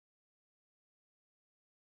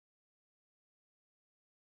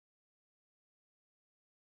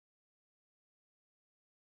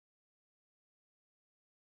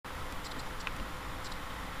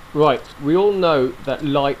Right, we all know that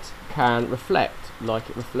light can reflect, like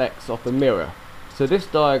it reflects off a mirror. So this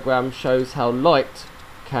diagram shows how light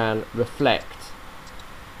can reflect.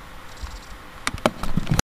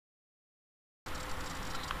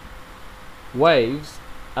 Waves,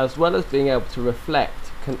 as well as being able to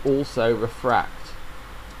reflect, can also refract.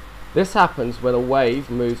 This happens when a wave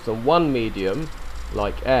moves from one medium,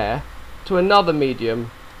 like air, to another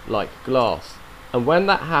medium, like glass. And when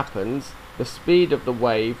that happens, the speed of the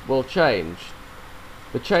wave will change.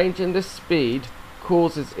 The change in this speed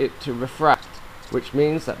causes it to refract, which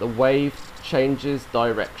means that the wave changes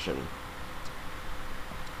direction.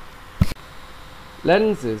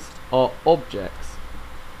 Lenses are objects,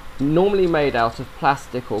 normally made out of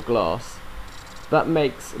plastic or glass, that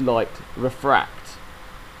makes light refract.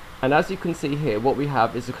 And as you can see here, what we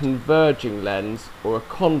have is a converging lens or a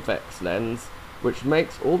convex lens, which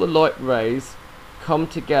makes all the light rays come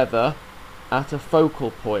together at a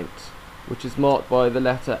focal point, which is marked by the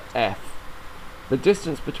letter F. The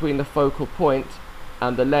distance between the focal point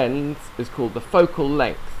and the lens is called the focal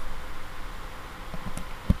length.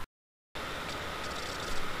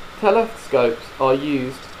 Telescopes are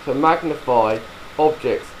used to magnify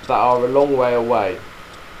objects that are a long way away.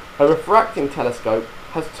 A refracting telescope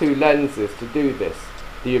has two lenses to do this,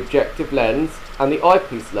 the objective lens and the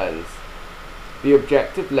eyepiece lens. The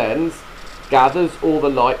objective lens gathers all the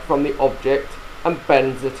light from the object and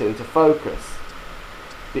bends it into focus.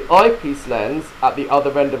 The eyepiece lens at the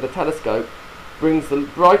other end of the telescope brings the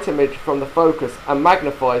bright image from the focus and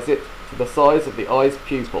magnifies it to the size of the eye's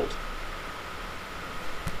pupil.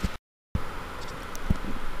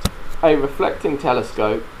 A reflecting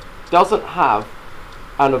telescope doesn't have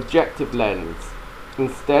an objective lens.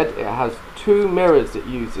 Instead, it has two mirrors it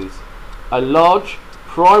uses, a large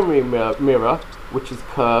primary mirror which is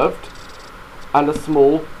curved and a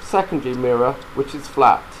small secondary mirror which is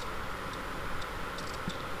flat.